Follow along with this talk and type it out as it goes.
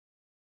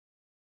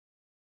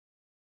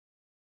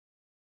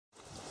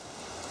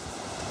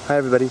Hi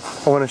everybody.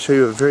 I want to show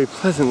you a very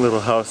pleasant little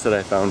house that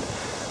I found.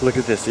 Look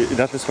at this.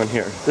 Not this one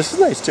here. This is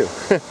nice too.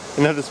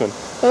 And not this one.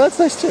 Oh, that's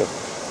nice too.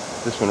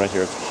 This one right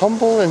here. It's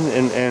humble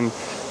and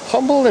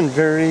humble and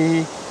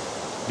very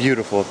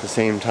beautiful at the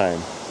same time.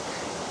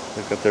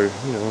 They've got their,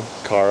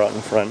 car out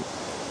in front.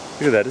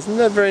 Look at that. Isn't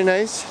that very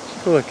nice?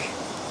 Look.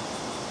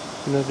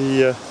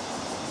 I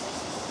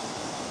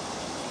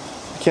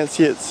can't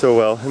see it so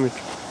well. Let me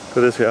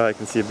go this way. Oh, I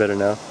can see it better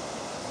now.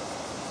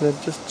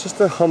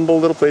 Just a humble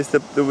little place.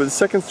 The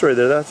second story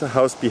there, that's a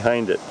house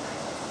behind it.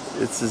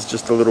 It's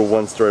just a little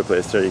one-story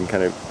place there. You can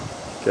kind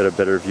of get a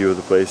better view of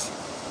the place.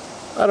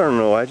 I don't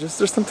know.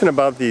 There's something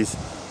about these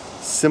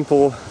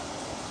simple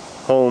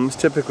homes,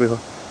 typically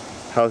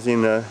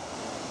housing,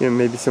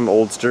 maybe some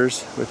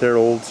oldsters with their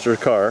oldster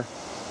car,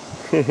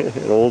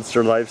 an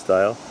oldster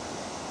lifestyle,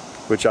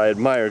 which I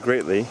admire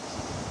greatly.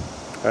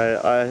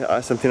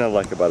 Something I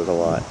like about it a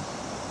lot.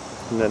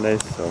 Isn't that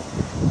nice? So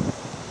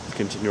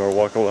continue our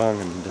walk along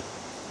and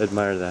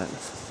admire that.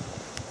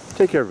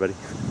 Take care, everybody.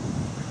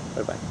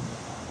 Bye-bye.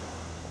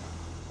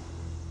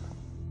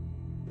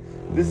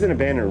 This is an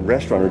abandoned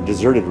restaurant or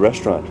deserted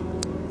restaurant.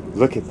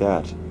 Look at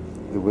that.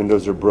 The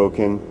windows are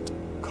broken,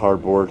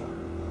 cardboard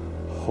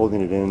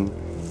holding it in.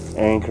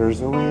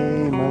 Anchors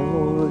away, my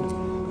lord.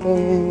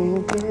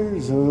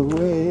 Anchors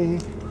away.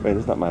 Wait,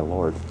 that's not my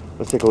lord.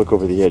 Let's take a look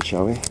over the edge,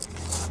 shall we?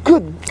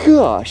 Good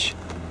gosh!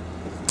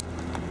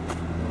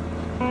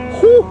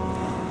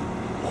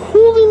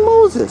 Holy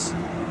Moses!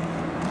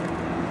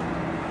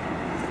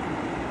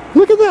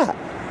 Look at that!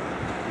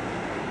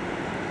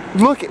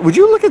 Would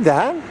you look at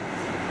that?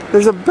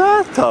 There's a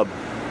bathtub.